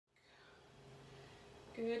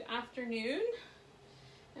Good afternoon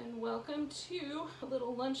and welcome to a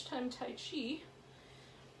little lunchtime Tai Chi.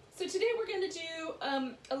 So today we're going to do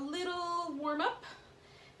a little warm up,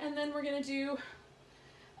 and then we're going to do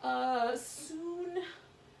soon,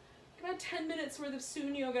 about 10 minutes worth of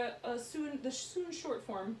soon yoga, the soon short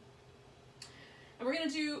form. And we're going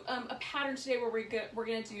to do a pattern today where we're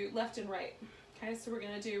going to do left and right. Okay, so we're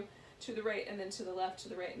going to do to the right and then to the left, to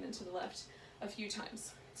the right and then to the left a few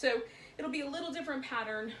times. So it'll be a little different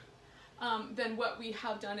pattern than what we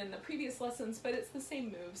have done in the previous lessons, but it's the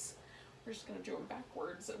same moves. We're just going to do them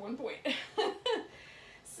backwards at one point.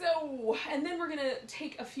 So, and then we're going to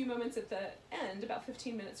take a few moments at the end, about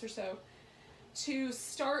 15 minutes or so, to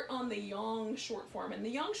start on the yang short form. And the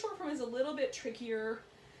yang short form is a little bit trickier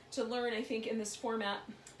to learn, I think, in this format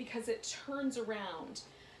because it turns around.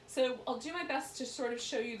 So I'll do my best to sort of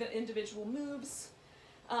show you the individual moves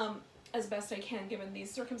as best I can given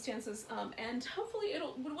these circumstances, and hopefully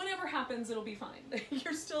whatever happens, it'll be fine.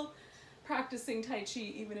 You're still practicing Tai Chi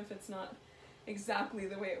even if it's not exactly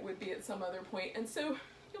the way it would be at some other point, and so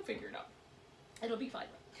you'll figure it out. It'll be fine.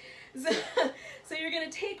 So you're going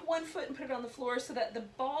to take one foot and put it on the floor so that the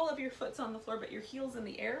ball of your foot's on the floor but your heel's in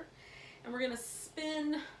the air, and we're going to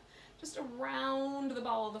spin just around the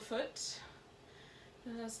ball of the foot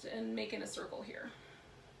and making a circle here.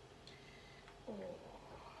 Oh.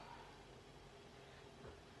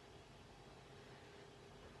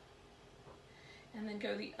 And then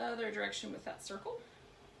go the other direction with that circle.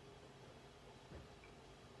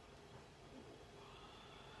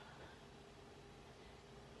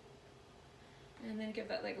 And then give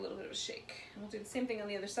that leg a little bit of a shake. And we'll do the same thing on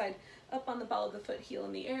the other side. Up on the ball of the foot, heel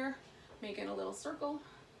in the air, making a little circle.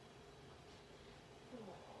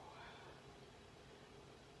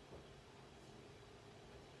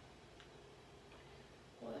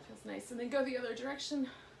 Well, that feels nice. And then go the other direction.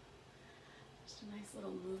 Just a nice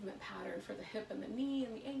little movement pattern for the hip and the knee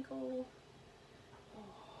and the ankle.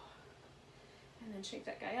 Oh. And then shake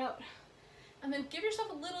that guy out. And then give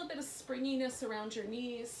yourself a little bit of springiness around your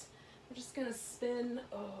knees. We're just gonna spin.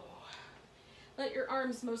 Oh. Let your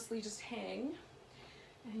arms mostly just hang.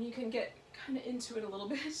 And you can get kind of into it a little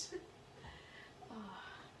bit. Oh.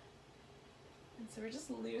 And so we're just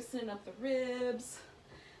loosening up the ribs,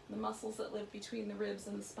 the muscles that live between the ribs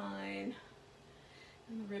and the spine.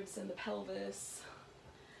 And the ribs and the pelvis.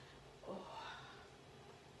 Oh.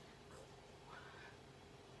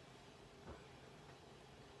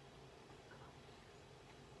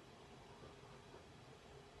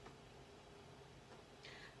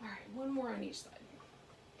 All right, one more on each side.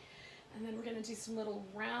 And then we're going to do some little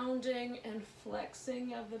rounding and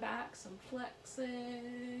flexing of the back. Some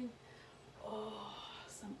flexing. Oh,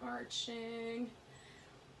 some arching.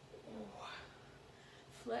 Oh.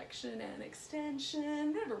 Flexion and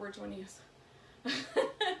extension, whatever words you want to use.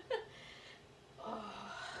 Oh.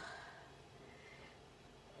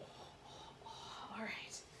 All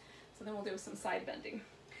right, so then we'll do some side bending.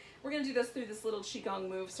 We're going to do this through this little Qigong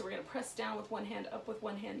move. So we're going to press down with one hand, up with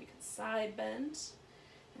one hand. You can side bend,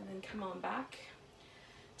 and then come on back.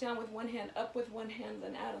 Down with one hand, up with one hand,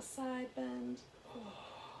 then add a side bend. Oh.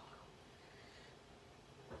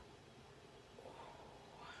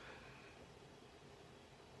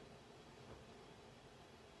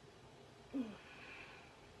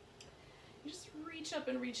 Reach up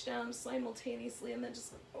and reach down simultaneously, and then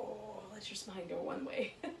just let your spine go one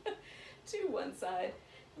way to one side.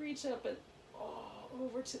 Reach up and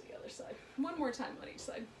over to the other side. One more time on each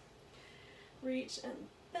side. Reach and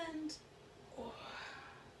bend.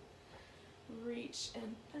 Reach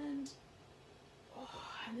and bend.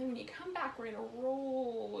 And then when you come back, we're going to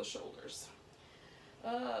roll the shoulders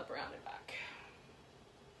up, around, and back.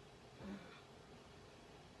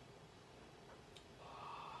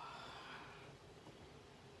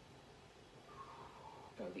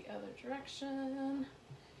 Go the other direction.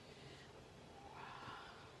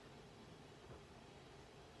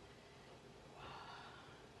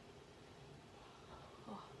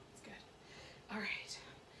 Oh, that's good. All right.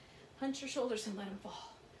 Hunch your shoulders and let them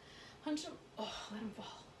fall. Hunch them. Oh, let them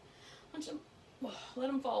fall. Hunch them. Oh, let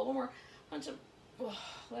them fall. One more. Hunch them. Oh,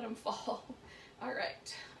 let them fall. All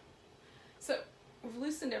right. So we've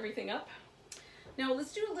loosened everything up. Now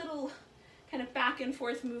let's do a little kind of back and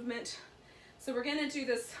forth movement. So we're going to do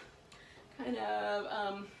this kind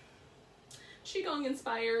of Qigong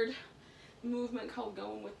inspired movement called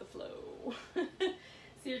going with the flow. So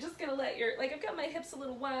you're just going to let your, like I've got my hips a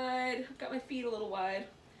little wide, I've got my feet a little wide,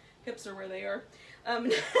 hips are where they are,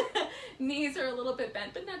 knees are a little bit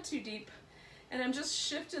bent but not too deep, and I'm just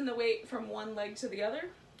shifting the weight from one leg to the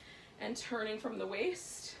other and turning from the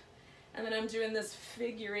waist, and then I'm doing this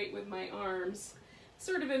figure eight with my arms.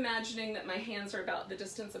 sort of imagining that my hands are about the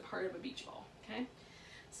distance apart of a beach ball, okay?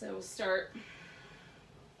 So we'll start,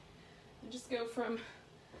 and just go from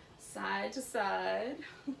side to side.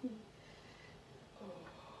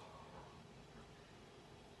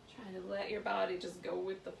 Trying to let your body just go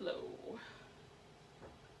with the flow.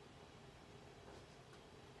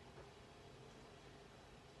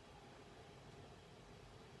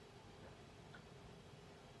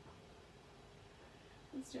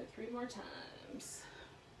 Let's do it 3 more times.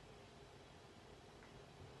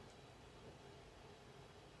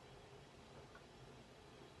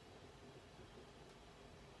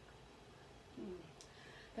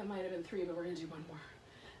 That might have been 3, but we're gonna do 1 more.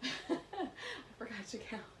 I forgot to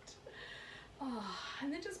count. Oh,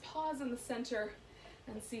 and then just pause in the center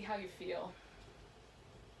and see how you feel.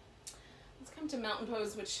 Let's come to mountain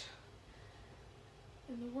pose, which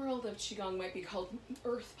in the world of Qigong might be called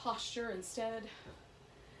earth posture instead.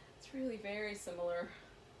 It's really very similar.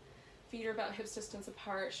 Feet are about hips distance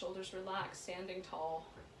apart, shoulders relaxed, standing tall.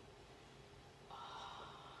 Oh,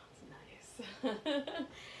 it's nice.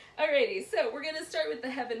 Alrighty, so we're gonna start with the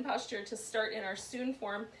heaven posture to start in our Soon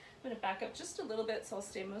form. I'm gonna back up just a little bit so I'll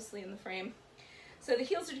stay mostly in the frame. So the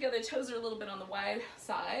heels are together, toes are a little bit on the wide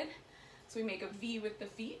side. So we make a V with the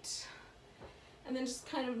feet. And then just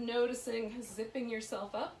kind of noticing, zipping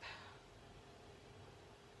yourself up.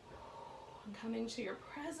 And coming to your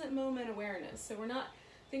present moment awareness. So we're not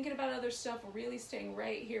thinking about other stuff, we're really staying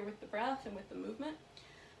right here with the breath and with the movement.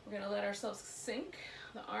 We're gonna let ourselves sink.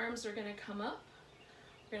 The arms are gonna come up.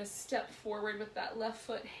 We're gonna step forward with that left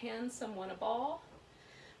foot, hand someone a ball.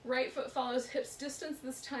 Right foot follows hips distance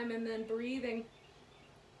this time, and then breathing.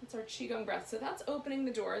 That's our Qigong breath. So that's opening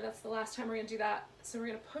the door. That's the last time we're gonna do that. So we're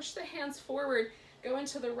gonna push the hands forward, go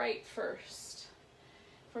into the right first.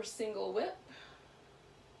 For single whip.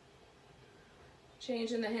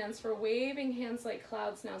 Changing the hands for waving hands like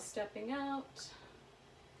clouds, now stepping out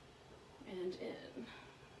and in.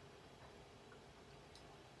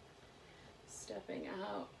 Stepping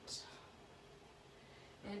out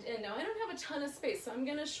and in. Now I don't have a ton of space, so I'm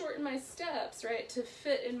gonna shorten my steps, right, to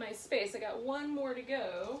fit in my space. I got 1 more to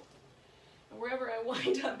go. And wherever I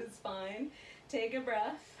wind up is fine. Take a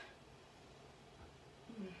breath.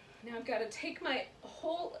 Now I've got to take my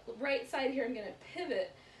whole right side here. I'm gonna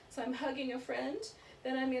pivot. So I'm hugging a friend,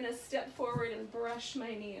 then I'm gonna step forward and brush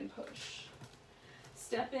my knee and push.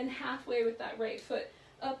 Step in halfway with that right foot,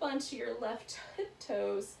 up onto your left hip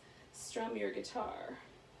toes, strum your guitar.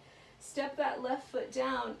 Step that left foot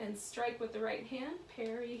down and strike with the right hand,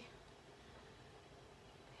 parry,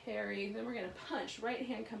 parry. Then we're gonna punch, right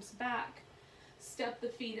hand comes back. Step the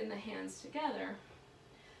feet and the hands together.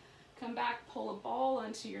 Come back, pull a ball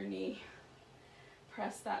onto your knee,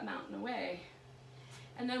 press that mountain away.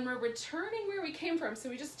 And then we're returning where we came from. So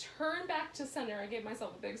we just turn back to center. I gave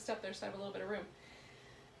myself a big step there so I have a little bit of room.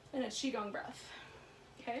 And a Qigong breath,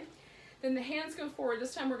 okay? Then the hands go forward.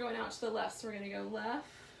 This time we're going out to the left. So we're gonna go left.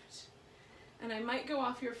 And I might go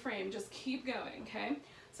off your frame. Just keep going, okay?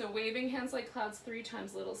 So waving hands like clouds 3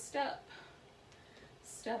 times, little step.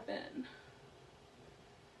 Step in.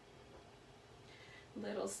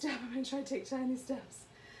 Little step. I'm gonna try to take tiny steps.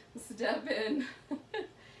 Step in.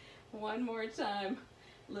 1 more time.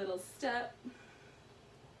 Little step,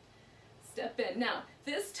 step in. Now,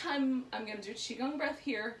 this time I'm gonna do Qigong breath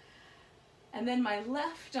here, and then my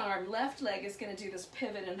left arm, left leg is gonna do this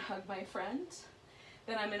pivot and hug my friend.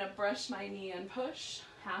 Then I'm gonna brush my knee and push,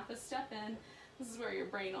 half a step in. This is where your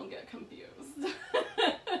brain will get confused.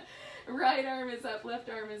 Right arm is up, left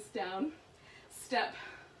arm is down. Step,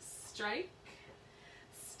 strike,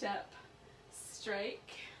 step,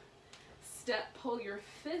 strike, step, pull your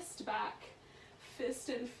fist back. Fist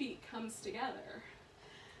and feet comes together.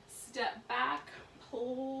 Step back,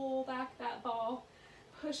 pull back that ball,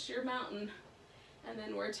 push your mountain, and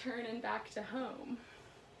then we're turning back to home.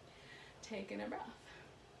 Taking a breath.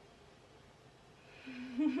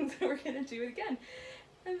 So we're gonna do it again.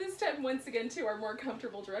 And this time, once again, to our more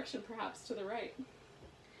comfortable direction, perhaps to the right.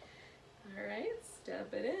 All right,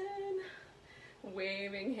 step it in.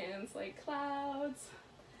 Waving hands like clouds.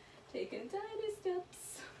 Taking tiny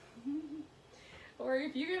steps. Or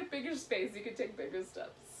if you get bigger space, you could take bigger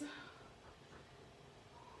steps.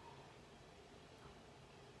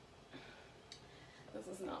 This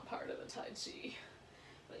is not part of the Tai Chi,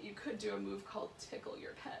 but you could do a move called tickle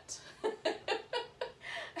your pet.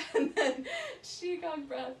 And then Qigong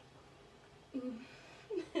breath.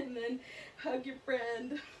 And then hug your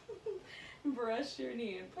friend. Brush your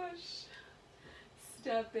knee and push.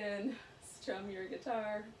 Step in, strum your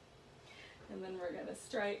guitar. And then we're gonna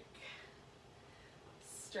strike.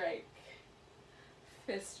 Strike,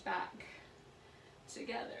 fist back,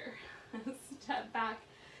 together. Step back,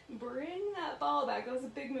 bring that ball back. That was a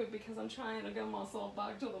big move because I'm trying to get myself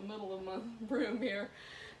back to the middle of my room here.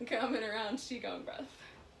 Coming around, Qigong breath.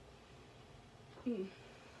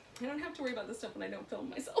 I don't have to worry about this stuff when I don't film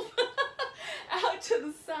myself. Out to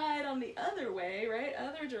the side on the other way, right?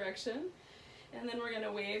 Other direction. And then we're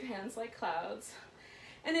gonna wave hands like clouds.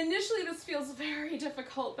 And initially this feels very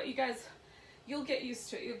difficult, but you guys, you'll get used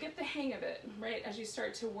to it. You'll get the hang of it, right? As you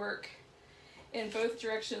start to work in both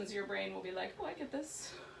directions, your brain will be like, oh, I get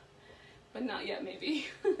this. But not yet, maybe.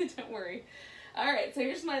 Don't worry. All right, so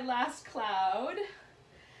here's my last cloud.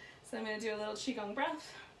 So I'm gonna do a little Qigong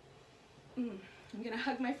breath. I'm gonna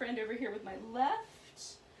hug my friend over here with my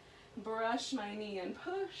left, brush my knee and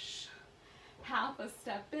push, half a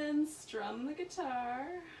step in, strum the guitar,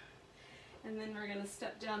 and then we're gonna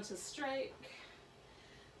step down to strike,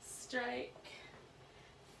 strike,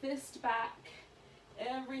 fist back,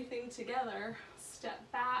 everything together, step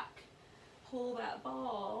back, pull that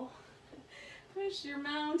ball, push your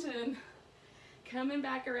mountain, coming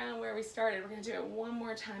back around where we started. We're gonna do it one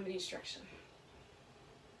more time in each direction.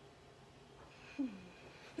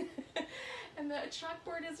 And the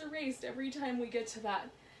chalkboard is erased every time we get to that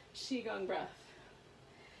Qigong breath.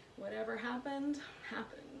 Whatever happened,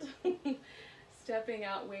 happened. Stepping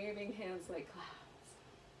out, waving hands like clouds.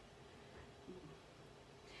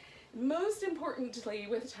 Most importantly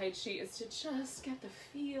with Tai Chi is to just get the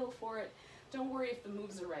feel for it. Don't worry if the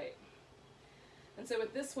moves are right. And so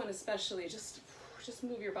with this one especially, just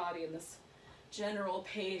move your body in this general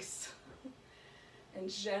pace and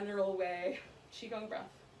general way. Qigong breath.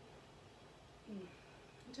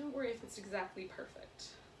 Don't worry if it's exactly perfect.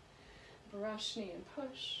 Brush, knee, and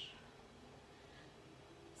push.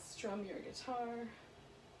 Strum your guitar.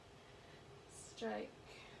 Strike,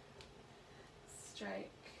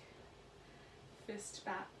 strike, fist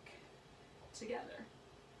back, together.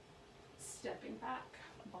 Stepping back,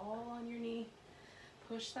 ball on your knee.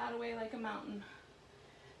 Push that away like a mountain.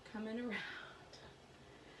 Coming around.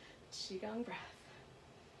 Qigong breath.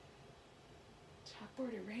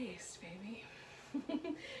 Chalkboard erased, baby.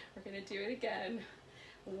 We're gonna do it again.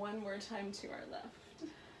 One more time to our left.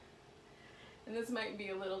 And this might be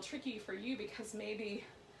a little tricky for you because maybe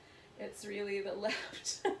it's really the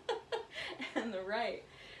left and the right,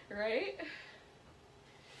 right?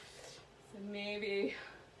 So maybe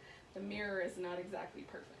the mirror is not exactly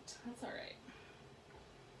perfect. That's all right.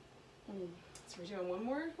 So we're doing one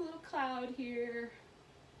more little cloud here.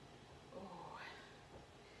 Oh.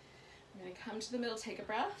 I'm gonna come to the middle, take a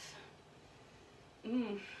breath.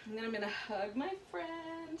 And then I'm gonna hug my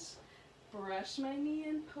friend, brush my knee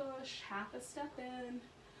and push, half a step in,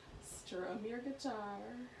 strum your guitar,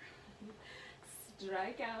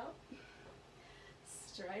 strike out,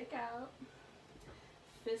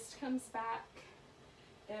 fist comes back,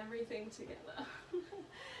 everything together.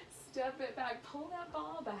 Step it back, pull that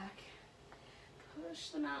ball back, push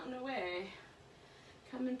the mountain away,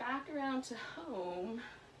 coming back around to home,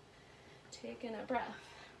 taking a breath.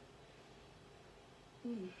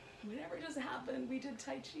 Whatever just happened, we did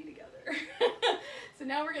Tai Chi together. So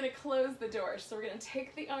now we're gonna close the door. So we're gonna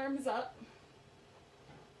take the arms up.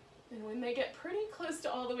 And when they get pretty close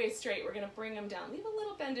to all the way straight, we're gonna bring them down. Leave a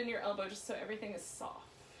little bend in your elbow just so everything is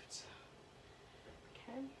soft.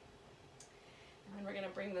 Okay. And then we're gonna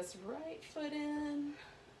bring this right foot in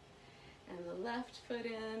and the left foot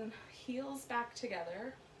in, heels back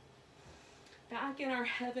together. Back in our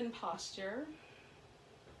heaven posture.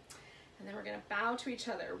 And then we're gonna bow to each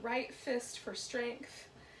other. Right fist for strength,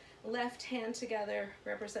 left hand together,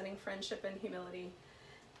 representing friendship and humility.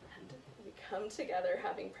 And we come together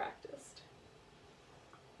having practiced.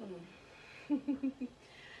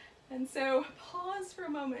 And so pause for a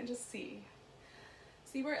moment and just see.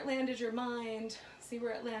 See where it landed your mind, see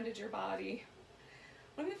where it landed your body.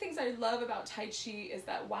 One of the things I love about Tai Chi is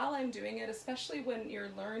that while I'm doing it, especially when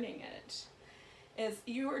you're learning it, is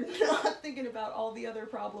you are not thinking about all the other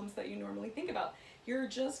problems that you normally think about. You're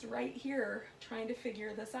just right here trying to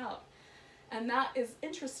figure this out. And that is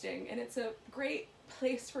interesting, and it's a great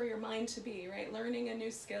place for your mind to be, right? Learning a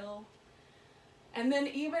new skill. And then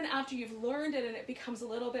even after you've learned it and it becomes a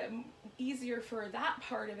little bit easier for that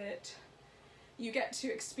part of it, you get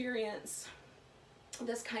to experience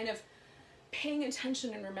this kind of paying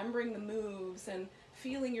attention and remembering the moves and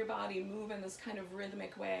feeling your body move in this kind of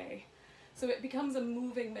rhythmic way. So it becomes a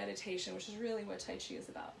moving meditation, which is really what Tai Chi is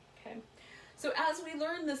about, okay? So as we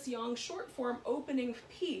learn this yang short form opening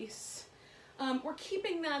piece, we're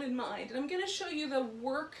keeping that in mind. And I'm gonna show you the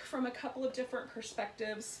work from a couple of different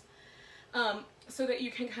perspectives so that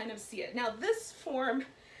you can kind of see it. Now this form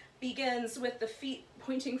begins with the feet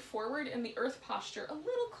pointing forward in the earth posture, a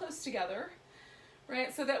little close together,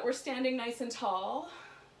 right? So that we're standing nice and tall.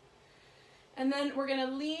 And then we're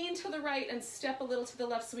gonna lean to the right and step a little to the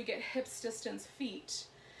left so we get hips distance feet.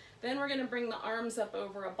 Then we're gonna bring the arms up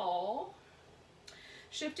over a ball.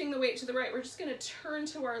 Shifting the weight to the right, we're just gonna turn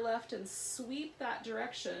to our left and sweep that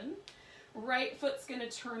direction. Right foot's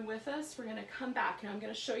gonna turn with us. We're gonna come back. Now I'm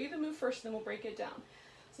gonna show you the move first, then we'll break it down.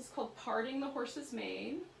 This is called parting the horse's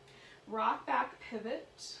mane. Rock back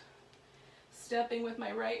pivot. Stepping with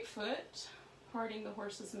my right foot, parting the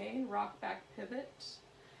horse's mane, rock back pivot.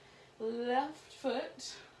 Left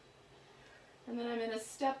foot. And then I'm gonna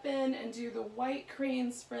step in and do the white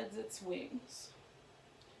crane spreads its wings.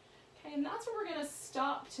 Okay, and that's where we're gonna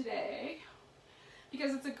stop today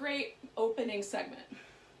because it's a great opening segment.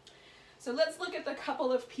 So let's look at the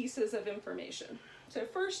couple of pieces of information. So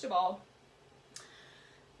first of all,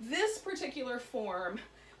 this particular form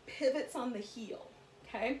pivots on the heel,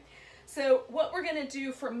 okay? So what we're gonna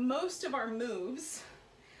do for most of our moves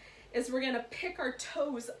is we're gonna pick our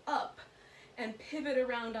toes up and pivot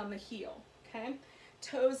around on the heel, okay?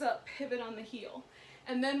 Toes up, pivot on the heel.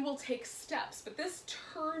 And then we'll take steps, but this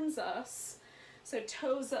turns us. So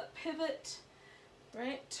toes up, pivot,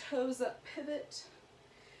 right? Toes up, pivot.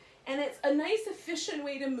 And it's a nice efficient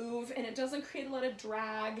way to move, and it doesn't create a lot of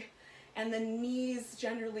drag, and the knees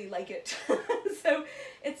generally like it. So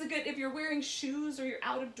it's a good, if you're wearing shoes or you're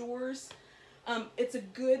out of doors, it's a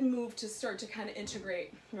good move to start to kind of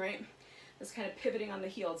integrate, right? This kind of pivoting on the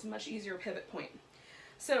heel. It's a much easier pivot point.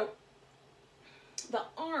 So the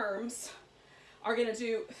arms are gonna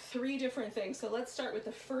do 3 different things. So let's start with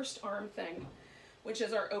the first arm thing, which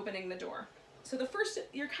is our opening the door. So the first,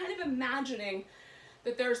 you're kind of imagining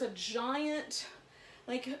that there's a giant,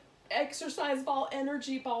 like, exercise ball,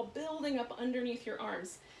 energy ball building up underneath your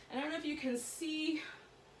arms. And I don't know if you can see,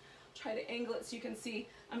 try to angle it so you can see,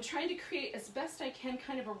 I'm trying to create as best I can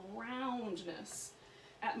kind of a roundness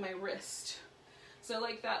at my wrist. So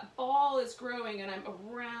like that ball is growing and I'm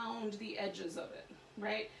around the edges of it,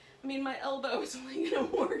 right? I mean, my elbow is only gonna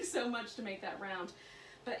work so much to make that round.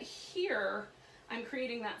 But here, I'm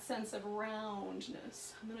creating that sense of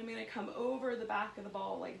roundness. And then I'm gonna come over the back of the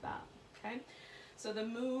ball like that, okay? So the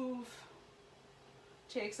move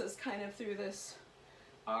takes us kind of through this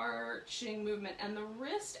arching movement, and the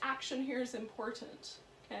wrist action here is important,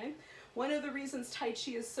 okay? One of the reasons Tai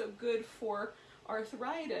Chi is so good for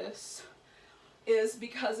arthritis is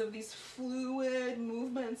because of these fluid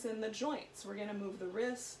movements in the joints. We're gonna move the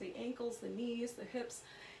wrists, the ankles, the knees, the hips,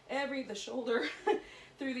 the shoulder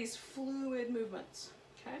through these fluid movements,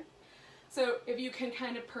 okay? So if you can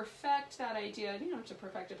kind of perfect that idea, you don't have to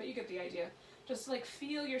perfect it, but you get the idea. Just like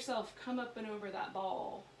feel yourself come up and over that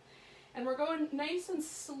ball. And we're going nice and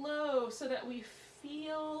slow so that we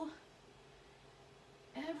feel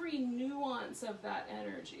every nuance of that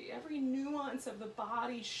energy, every nuance of the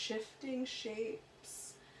body shifting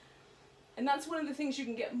shapes. And that's one of the things you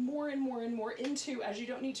can get more and more and more into as you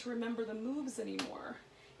don't need to remember the moves anymore,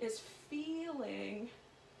 is feeling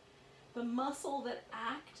the muscle that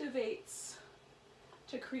activates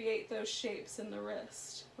to create those shapes in the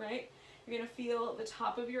wrist, right? You're gonna feel the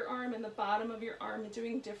top of your arm and the bottom of your arm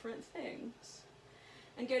doing different things.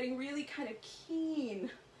 And getting really kind of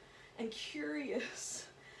keen and curious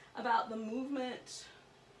about the movement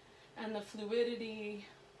and the fluidity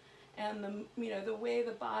and the, you know, the way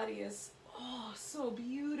the body is, oh, so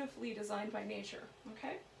beautifully designed by nature,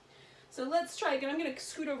 okay? So let's try again. I'm gonna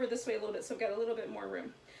scoot over this way a little bit so I've got a little bit more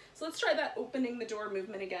room. So let's try that opening the door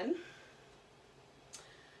movement again.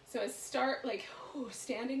 So I start like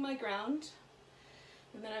standing my ground,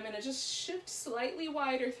 and then I'm gonna just shift slightly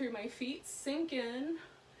wider through my feet, sink in.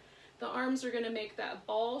 The arms are gonna make that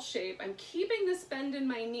ball shape. I'm keeping this bend in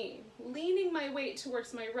my knee, leaning my weight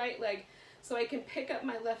towards my right leg so I can pick up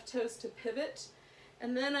my left toes to pivot.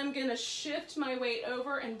 And then I'm gonna shift my weight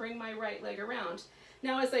over and bring my right leg around.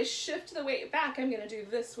 Now as I shift the weight back, I'm gonna do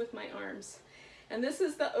this with my arms. And this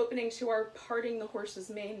is the opening to our parting the horse's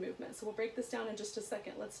mane movement. So we'll break this down in just a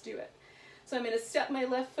second. Let's do it. So I'm gonna step my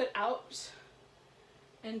left foot out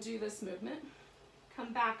and do this movement.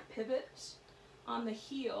 Come back, pivot on the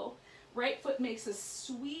heel. Right foot makes a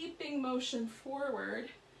sweeping motion forward.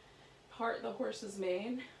 Part the horse's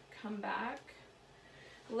mane, come back.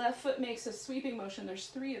 Left foot makes a sweeping motion. There's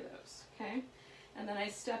 3 of those, okay? And then I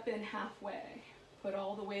step in halfway, put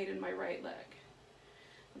all the weight in my right leg.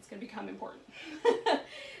 It's gonna become important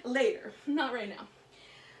later, not right now.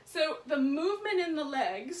 So the movement in the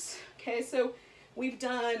legs, okay, so we've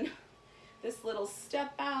done this little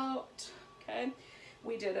step out, okay?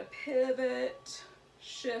 We did a pivot,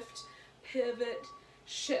 shift,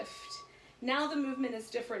 shift. Now the movement is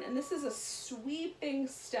different, and this is a sweeping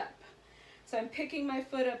step. So I'm picking my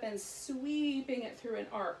foot up and sweeping it through an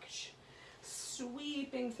arch,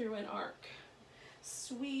 sweeping through an arc,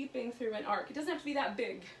 sweeping through an arc. It doesn't have to be that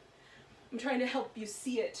big. I'm trying to help you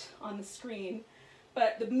see it on the screen,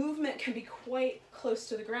 but the movement can be quite close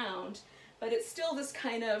to the ground, but it's still this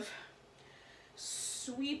kind of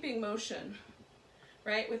sweeping motion,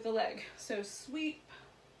 right, with the leg. So sweep,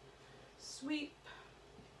 sweep,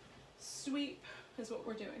 sweep is what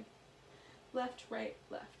we're doing. Left, right,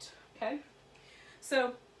 left, okay?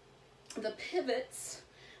 So the pivots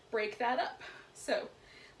break that up. So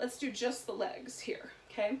let's do just the legs here,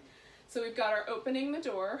 okay? So we've got our opening the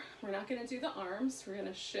door. We're not gonna do the arms. We're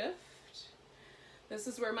gonna shift. This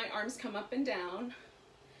is where my arms come up and down.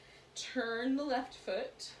 Turn the left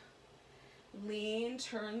foot, lean,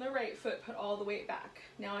 turn the right foot, put all the weight back.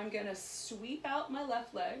 Now I'm gonna sweep out my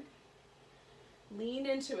left leg, lean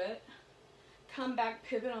into it, come back,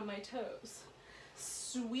 pivot on my toes.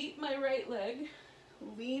 Sweep my right leg,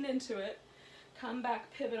 lean into it, come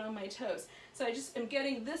back, pivot on my toes. So I just am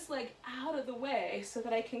getting this leg out of the way so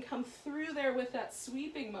that I can come through there with that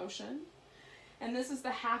sweeping motion. And this is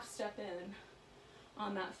the half step in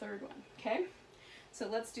on that third one, okay? So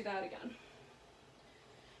let's do that again.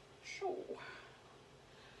 Sure.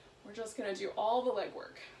 We're just gonna do all the leg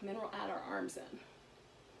work, and then we'll add our arms in.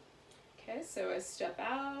 Okay, so I step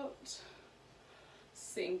out,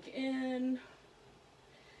 sink in,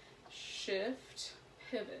 shift,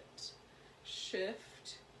 pivot,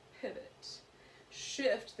 shift, pivot,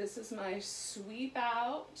 shift. This is my sweep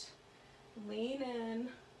out, lean in,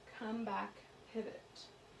 come back, pivot.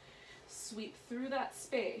 Sweep through that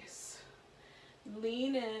space,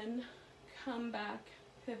 lean in, come back,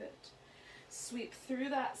 pivot. Sweep through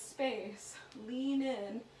that space, lean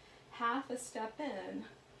in, half a step in,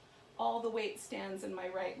 all the weight stands in my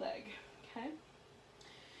right leg, okay?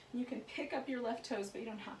 You can pick up your left toes, but you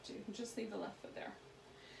don't have to. You can just leave the left foot there.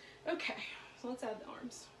 Okay, so let's add the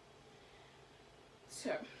arms.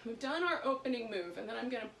 So we've done our opening move, and then I'm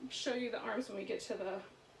gonna show you the arms when we get to the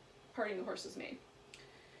parting the horse's mane.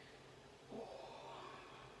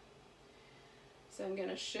 So I'm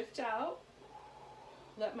gonna shift out,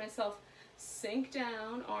 let myself sink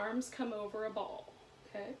down, arms come over a ball,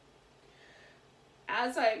 okay?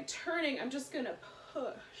 As I'm turning, I'm just gonna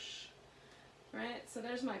push, right? So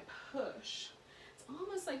there's my push. It's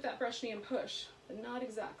almost like that brush knee and push, but not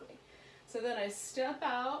exactly. So then I step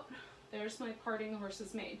out, there's my parting the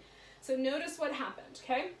horse's mane. So notice what happened,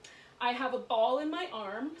 okay? I have a ball in my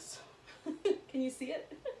arms. Can you see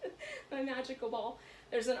it? My magical ball.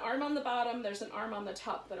 There's an arm on the bottom, there's an arm on the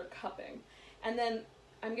top that are cupping. And then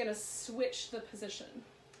I'm gonna switch the position.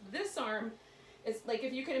 This arm is like,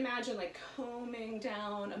 if you can imagine, like combing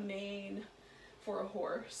down a mane for a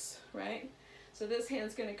horse, right? So this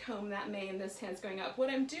hand's gonna comb that mane, this hand's going up. What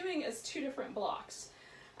I'm doing is two different blocks.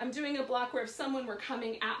 I'm doing a block where if someone were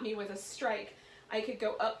coming at me with a strike, I could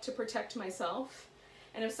go up to protect myself.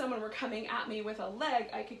 And if someone were coming at me with a leg,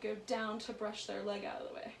 I could go down to brush their leg out of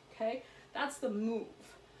the way, okay? That's the move.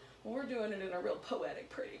 Well, we're doing it in a real poetic,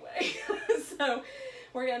 pretty way. So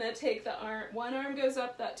we're gonna take the arm, one arm goes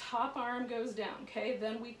up, that top arm goes down, okay?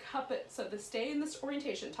 Then we cup it, so to stay in this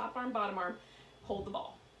orientation, top arm, bottom arm, hold the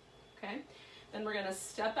ball, okay? Then we're gonna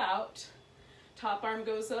step out, top arm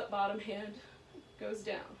goes up, bottom hand goes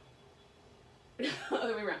down.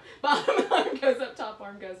 Other way around. Bottom arm goes up, top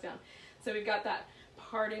arm goes down. So we've got that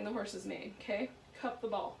parting the horse's mane, okay? Cup the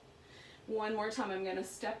ball. One more time, I'm gonna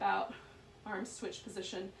step out, arms switch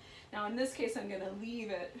position. Now in this case, I'm gonna leave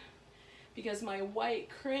it because my white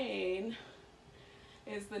crane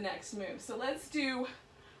is the next move. So let's do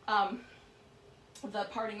the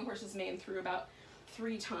parting the horse's mane through about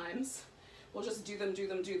 3 times. We'll just do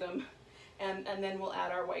them, and then we'll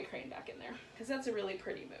add our white crane back in there because that's a really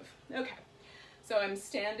pretty move. Okay, so I'm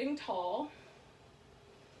standing tall,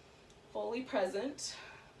 fully present,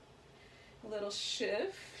 a little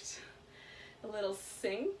shift, a little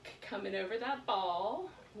sink, coming over that ball.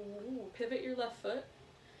 Ooh, pivot your left foot,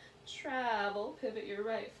 travel, pivot your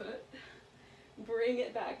right foot, bring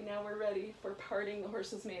it back. Now we're ready for parting the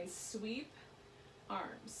horse's mane. Sweep,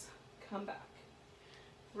 arms, come back.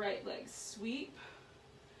 Right leg, sweep,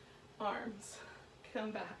 arms,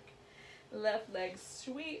 come back. Left leg,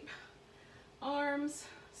 sweep, arms,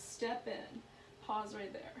 step in. Pause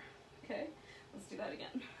right there. Okay, let's do that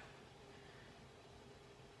again.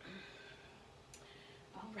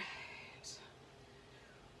 All right.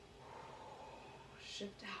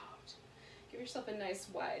 Shift out. Give yourself a nice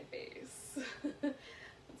wide base.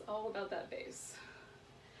 It's all about that base.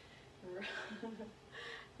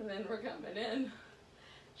 And then we're coming in.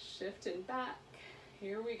 Shifting back.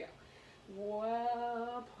 Here we go.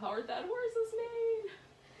 Whoa, part that horse's mane.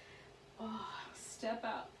 Oh, step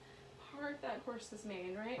out. Part that horse's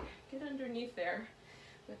mane, right? Get underneath there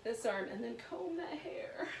with this arm and then comb that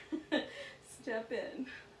hair. Step in.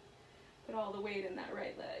 Put all the weight in that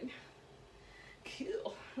right leg.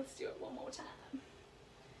 Cool. Let's do it one more time.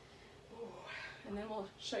 Ooh. And then we'll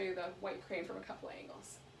show you the white crane from a couple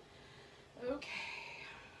angles. Okay.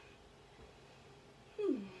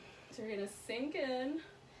 So we're going to sink in.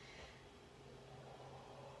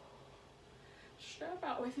 Step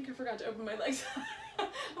out. Oh, I think I forgot to open my legs.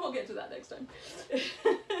 We'll get to that next time.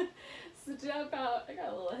 Step out. I got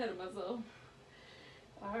a little ahead of myself.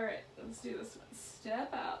 All right, let's do this one.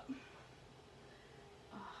 Step out.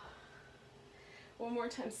 One more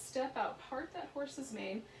time. Step out. Part that horse's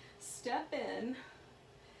mane. Step in.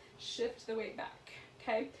 Shift the weight back.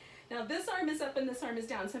 Okay? Now this arm is up and this arm is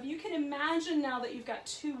down. So if you can imagine now that you've got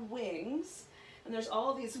two wings and there's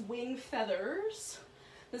all these wing feathers,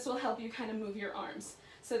 this will help you kind of move your arms.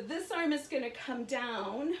 So this arm is going to come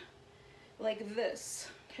down like this,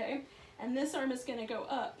 okay? And this arm is going to go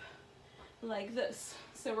up like this.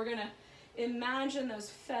 So we're going to imagine those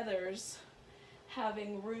feathers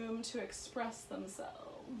having room to express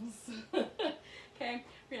themselves. Okay?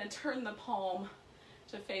 We're going to turn the palm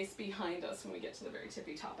to face behind us when we get to the very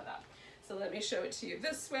tippy top of that. So let me show it to you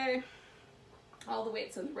this way. All the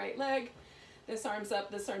weight's in the right leg. This arm's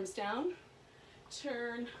up, this arm's down.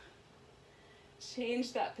 Turn,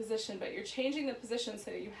 change that position, but you're changing the position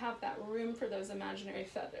so you have that room for those imaginary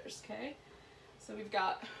feathers, okay? So we've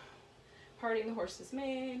got parting the horse's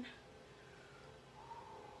mane,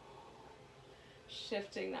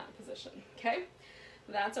 shifting that position, okay?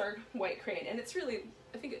 That's our white crane, and it's really,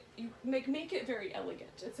 I think you make it very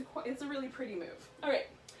elegant. It's a really pretty move. All right,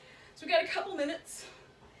 so we've got a couple minutes,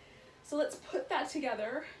 so let's put that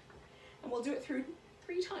together, and we'll do it through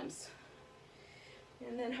 3 times.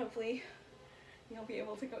 And then hopefully you'll be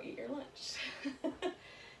able to go eat your lunch.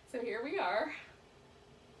 So here we are.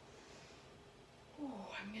 Oh,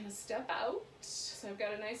 I'm gonna step out. So I've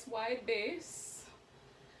got a nice wide base.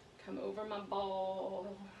 Come over my ball.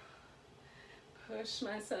 Push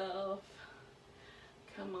myself.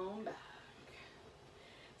 Come on back.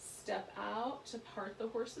 Step out to part the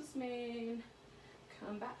horse's mane.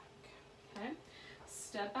 Come back, okay?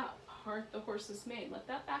 Step out, part the horse's mane. Let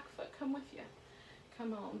that back foot come with you.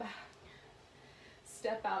 Come on back.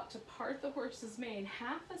 Step out to part the horse's mane,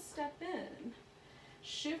 half a step in.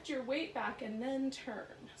 Shift your weight back and then turn.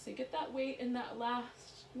 So you get that weight in that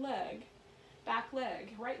last leg, back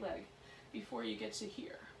leg, right leg, before you get to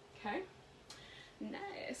here, okay?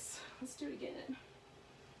 Nice. Let's do it again.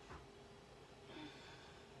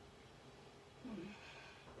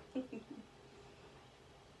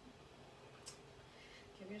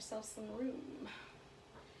 Give yourself some room.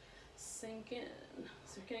 Sink in.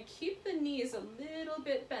 So you're going to keep the knees a little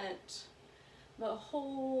bit bent the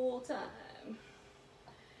whole time.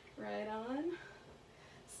 Right on.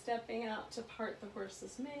 Stepping out to part the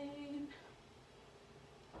horse's mane.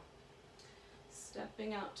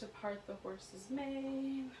 Stepping out to part the horse's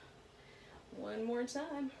mane. One more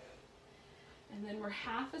time. And then we're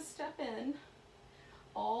half a step in.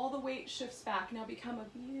 All the weight shifts back. Now become a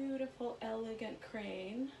beautiful, elegant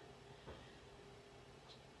crane.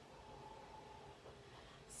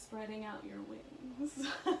 Spreading out your wings.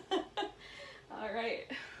 All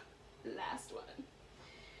right, last one.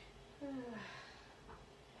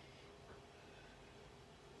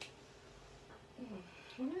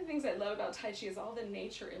 One of the things I love about Tai Chi is all the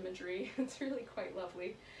nature imagery. It's really quite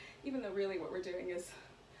lovely, even though really what we're doing is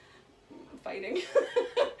fighting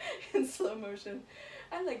in slow motion.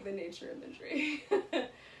 I like the nature imagery.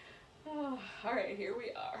 Oh, all right, here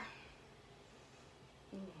we are.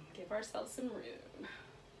 Give ourselves some room.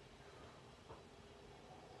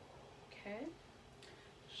 Okay.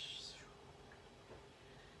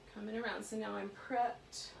 Coming around. So now I'm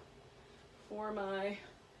prepped for my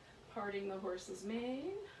parting the horse's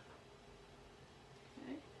mane.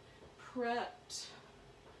 Okay. Prepped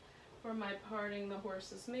for my parting the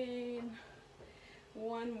horse's mane.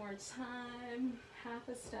 One more time. Half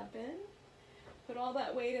a step in. Put all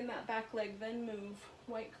that weight in that back leg, then move.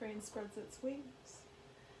 White crane spreads its wings.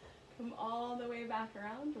 Come all the way back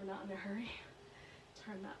around. We're not in a hurry.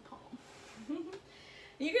 Turn that palm.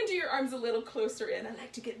 You can do your arms a little closer in. I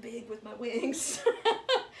like to get big with my wings.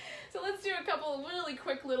 So let's do a couple of really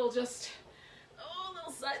quick little little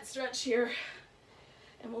side stretch here.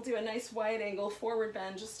 And we'll do a nice wide angle forward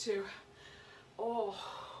bend just to,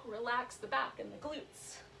 relax the back and the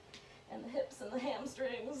glutes and the hips and the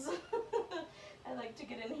hamstrings. I like to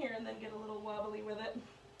get in here and then get a little wobbly with it.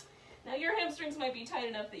 Now your hamstrings might be tight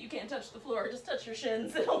enough that you can't touch the floor. Just touch your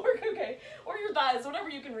shins, it'll work okay. Or your thighs, whatever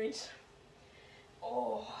you can reach.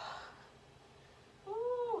 Oh.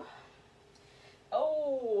 Ooh.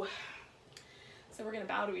 Oh. So we're gonna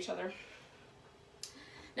bow to each other.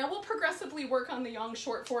 Now we'll progressively work on the yang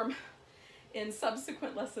short form in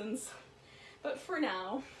subsequent lessons. But for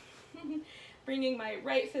now, bringing my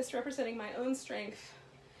right fist representing my own strength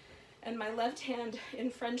and my left hand in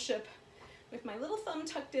friendship with my little thumb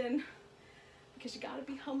tucked in, because you gotta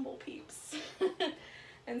be humble, peeps.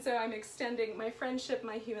 And so I'm extending my friendship,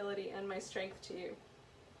 my humility, and my strength to you.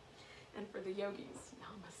 And for the yogis,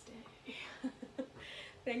 namaste.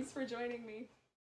 Thanks for joining me.